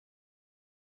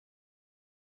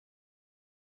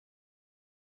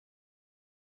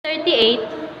38,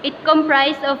 it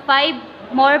comprised of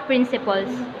 5 more principles.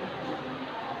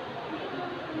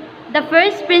 The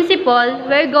first principle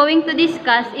we're going to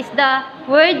discuss is the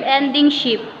word ending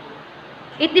ship.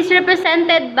 It is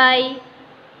represented by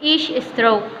each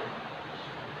stroke.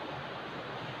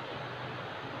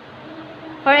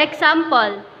 For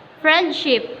example,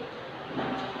 friendship.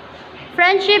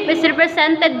 Friendship is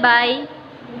represented by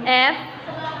F,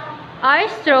 R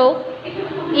stroke,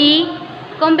 E,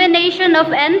 combination of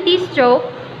NT stroke,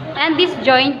 and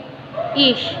disjoint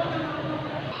ish.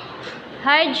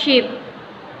 Hardship.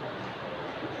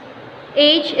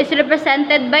 H is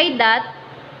represented by dot,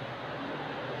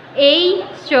 A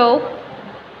stroke,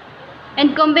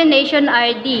 and combination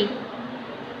RD,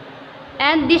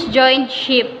 and disjoint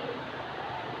ship.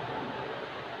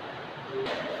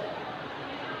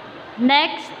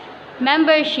 Next,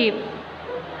 membership.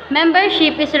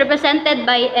 Membership is represented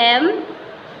by M,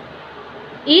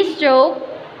 E stroke,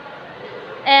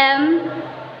 M,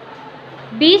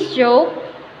 B stroke,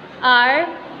 R,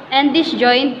 and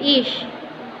disjoint ish.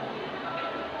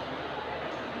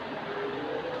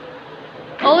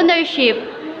 Ownership.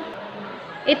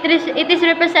 It is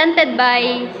represented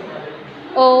by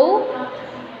O,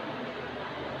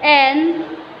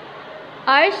 N,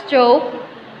 R stroke,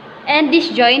 and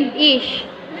disjoint ish.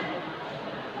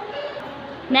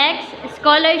 Next,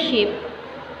 scholarship.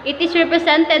 It is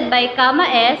represented by comma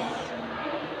S,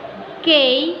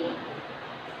 K,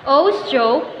 O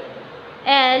stroke,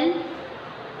 L,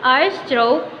 R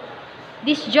stroke,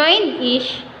 disjoint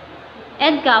ish,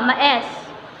 and comma S.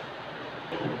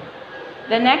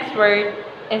 The next word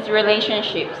is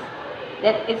relationships.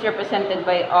 That is represented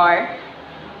by R,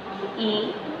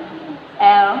 E,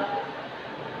 L,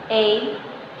 A,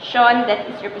 Sean, that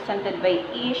is represented by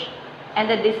ish, and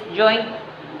the disjoint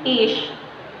ish,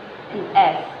 and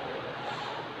S.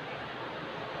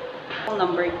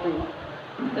 Number 2,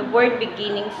 the word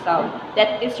beginning sub,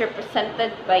 that is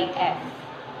represented by S.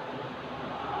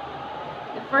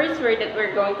 The first word that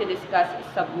we're going to discuss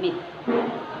is submit.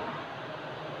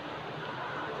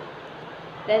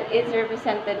 That is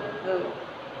represented by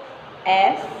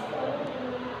S,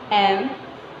 M,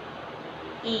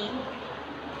 E,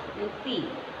 and T.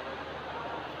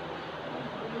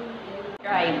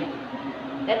 Scribe.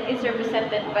 That is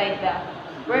represented by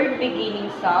the word beginning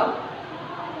sub,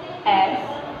 S,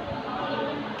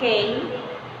 K,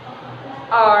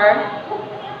 R,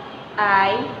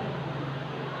 I,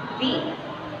 V.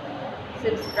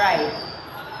 Subscribe.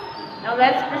 Now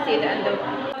let's proceed on the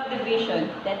subdivision.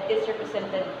 That is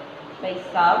represented by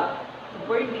sub, the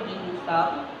word beginning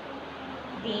sub,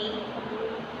 D,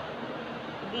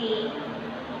 V,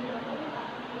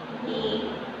 E,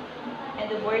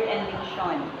 and the word ending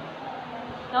Sean.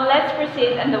 Now let's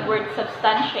proceed on the word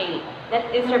substantiate.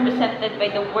 That is represented by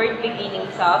the word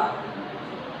beginning sub,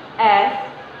 S,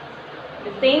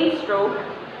 the same stroke,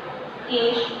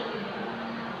 ish,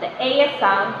 the AS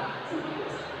sound,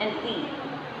 and T.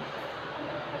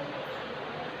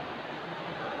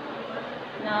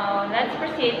 Now let's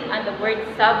proceed on the word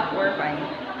suburban.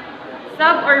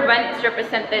 Suburban is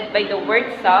represented by the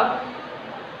word sub,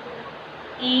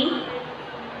 E,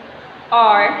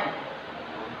 R,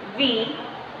 V,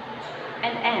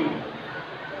 and N.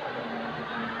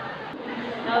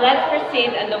 Now let's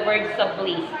proceed on the word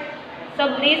sublease.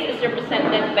 Sublease is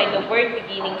represented by the word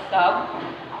beginning sub,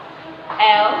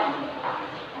 L,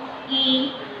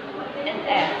 E, and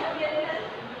F.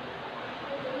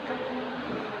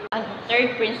 And the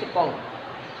third principle,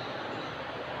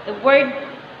 the word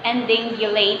ending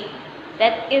ulate,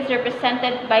 that is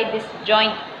represented by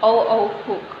disjoint OO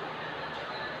hook.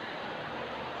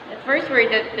 The first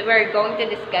word that we're going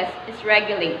to discuss is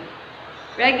regulate.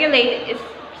 Regulate is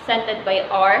represented by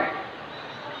R,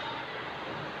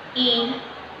 E,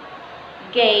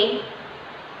 gay,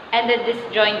 and the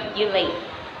disjoint ulate.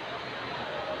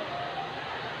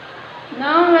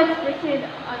 Now let's proceed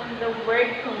on the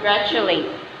word congratulate.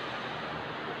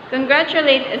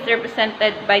 Congratulate is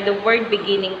represented by the word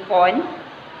beginning con,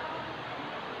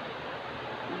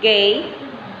 gay,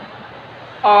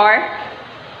 R,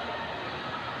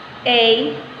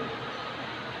 A,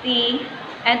 T,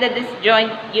 and the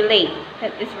disjoint ulate,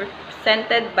 that is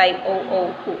represented by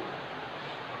OO hook.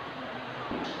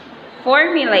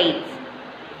 Formulate,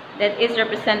 that is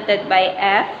represented by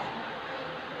F,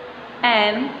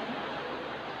 M,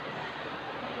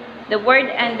 the word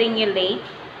ending ulate,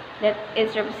 that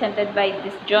is represented by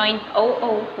disjoint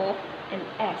OO hook, and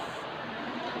S.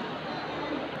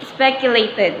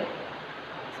 Speculated.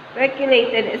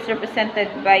 Speculated is represented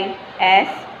by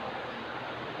S,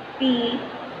 P,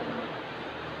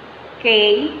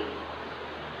 K,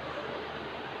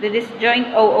 the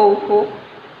disjoint OO hook,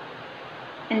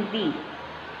 and D.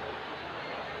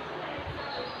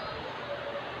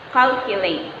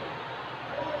 Calculate.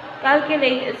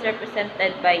 Calculate is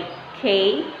represented by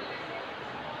K,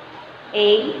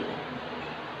 A,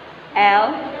 L,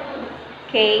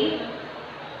 K,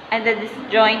 and the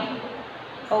disjoint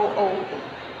OO hook.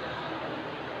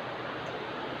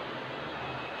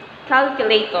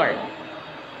 Calculator.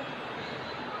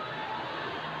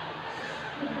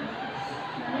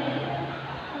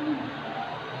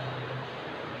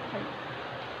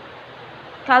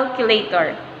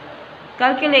 Calculator.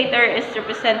 Calculator is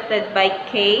represented by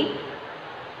K,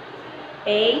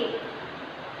 A,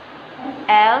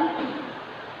 L,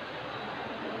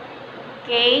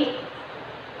 K,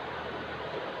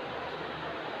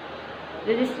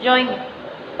 the disjoint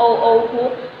OO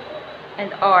hook,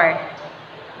 and R.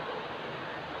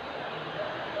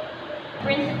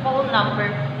 Principle number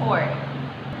 4.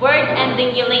 Word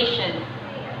endingulation,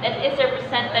 that is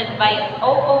represented by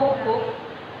OO hook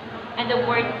and the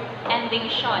word ending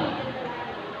shon.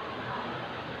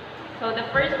 So the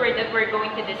first word that we're going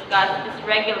to discuss is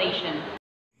regulation.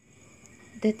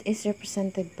 That is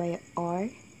represented by R,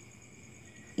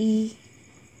 E,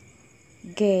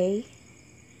 gay,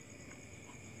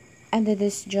 and the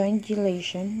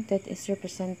disjointulation that is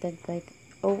represented by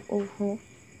OO hook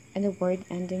and the word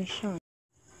ending shon.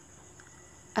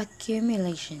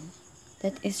 Accumulation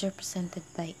that is represented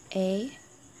by A,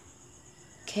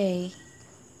 K,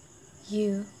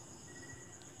 U,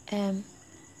 M,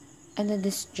 and the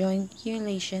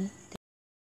disjointulation.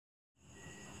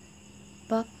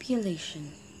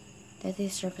 Population that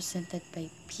is represented by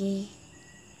P,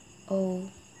 O,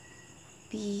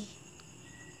 P,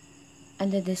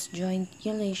 and the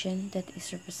disjointulation that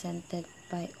is represented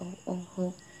by OO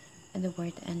hook and the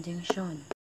word ending shon.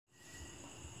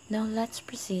 Now let's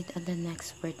proceed on the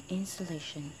next word,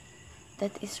 insulation,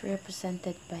 that is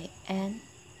represented by N,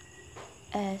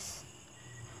 S,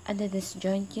 and the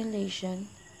disjointulation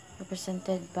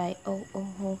represented by OO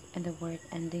hook and the word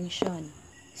ending shon.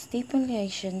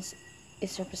 Stipulations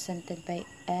is represented by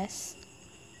S,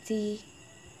 T,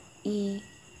 E,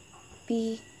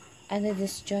 P, and the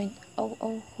disjoint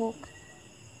OO hook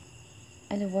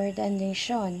and the word ending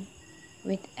shon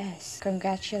with S.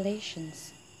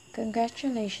 Congratulations.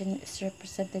 Congratulations is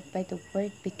represented by the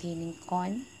word beginning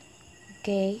con,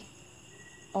 gay,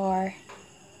 R,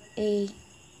 A,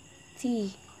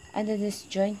 T, and the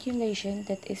disjointulation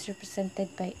that is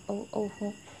represented by OO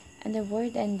hook and the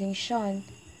word ending shon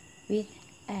with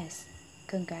S.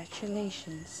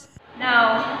 Congratulations.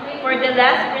 Now, for the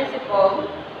last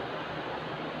principle,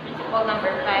 principle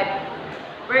number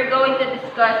 5, we're going to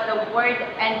discuss the word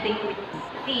ending with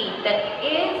T that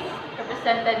is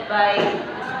represented by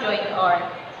disjoint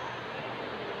R.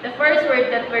 The first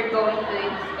word that we're going to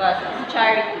discuss is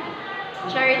charity.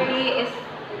 Charity is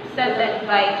represented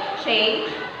by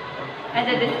Ch and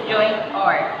the disjoint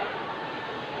R.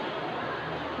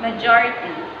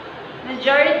 Majority.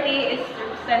 Majority is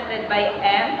represented by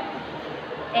M,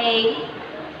 A,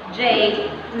 J,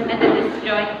 and the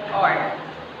disjoint R.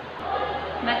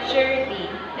 Maturity,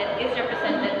 that is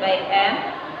represented by M,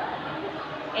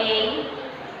 A,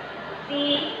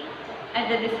 T,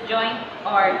 and the disjoint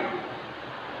R.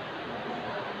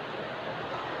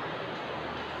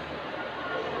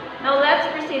 Now let's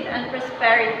proceed on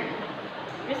prosperity.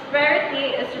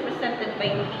 Prosperity is represented by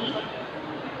P,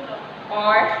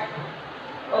 R,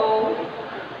 O,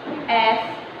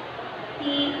 S,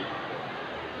 T,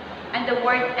 and the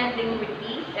word ending with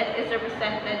T that is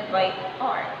represented by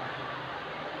R.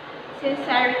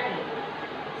 Sincerity.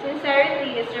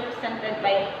 Sincerity is represented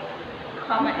by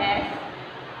comma S,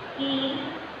 E,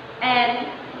 N,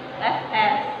 F,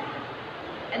 S,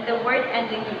 and the word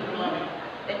ending with T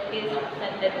that is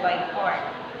represented by R.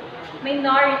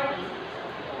 Minority.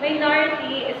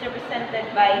 Minority is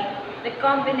represented by the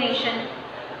combination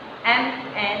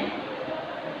MN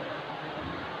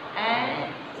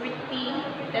and with T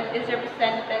that is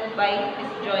represented by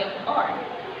disjoint R.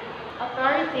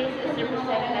 Authorities is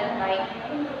represented by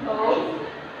O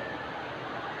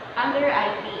under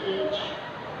IPH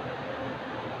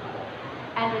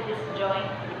and the disjoint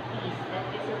with T that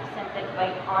is represented by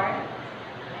R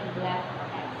and left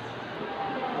S.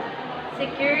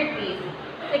 Securities.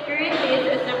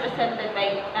 Securities is represented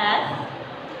by S,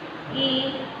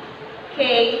 E,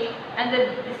 K, and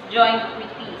the disjoint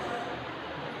with T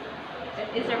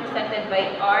that is represented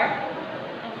by R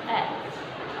and S.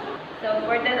 So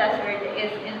for the last word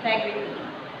is integrity.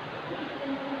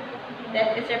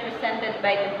 That is represented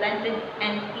by the blended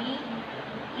NT,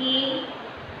 E,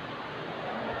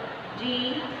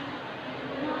 G,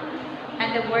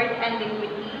 and the word ending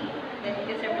with E that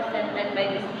is represented by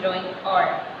this joint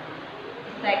R.